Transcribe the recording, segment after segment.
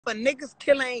a nigga's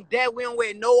killer ain't dead, we don't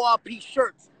wear no RP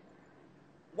shirts.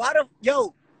 Why the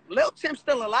yo, Lil Tim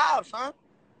still alive, son?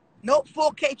 No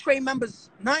 4K trade members.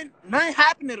 Nothing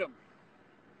happened to them.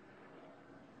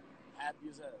 Happy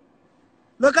as hell.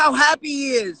 Look how happy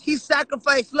he is. He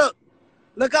sacrificed. Look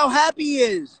how happy he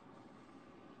is.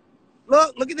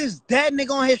 Look at this dead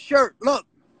nigga on his shirt. Look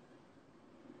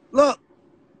at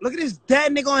this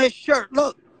dead nigga on his shirt.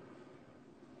 Look.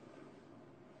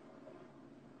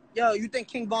 Yo, you think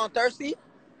King Von thirsty?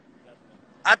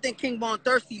 I think King Von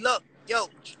thirsty. Look, yo,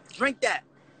 drink that.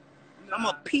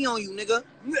 I'ma pee on you, nigga.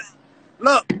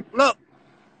 Look.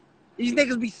 These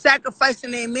niggas be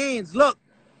sacrificing their mans. Look.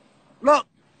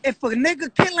 If a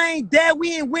nigga killer ain't dead,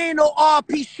 we ain't wearing no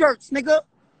RP shirts, nigga.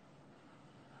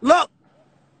 Look.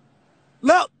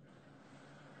 Tell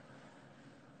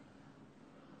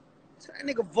that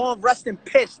nigga Von rest in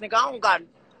piss, nigga. I don't got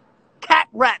cat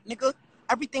rap, nigga.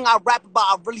 Everything I rap about,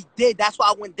 I really did. That's why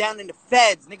I went down in the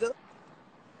feds, nigga.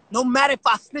 No matter if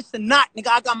I snitched or not, nigga,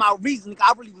 I got my reason, nigga.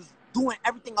 I really was doing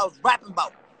everything I was rapping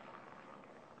about.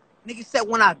 Nigga said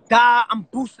when I die, I'm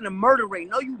boosting the murder rate.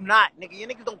 No, you not, nigga. Your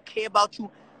niggas don't care about you.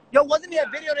 Yo, wasn't there a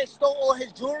video they stole all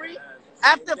his jewelry?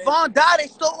 After Von died, they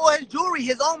stole all his jewelry,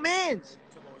 his own man's.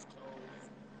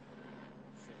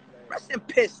 Rest in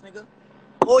piss, nigga.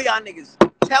 All y'all niggas.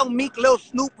 Tell Meek, Lil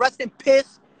Snoop, rest in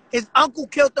piss. His uncle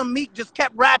killed him, Meek just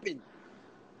kept rapping.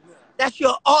 That's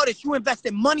your artist. You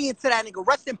invested money into that nigga.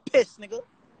 Rest in piss, nigga.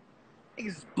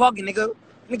 Niggas bugging, nigga.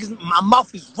 Niggas, my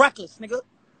mouth is reckless, nigga.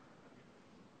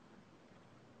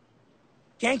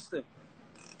 Gangster.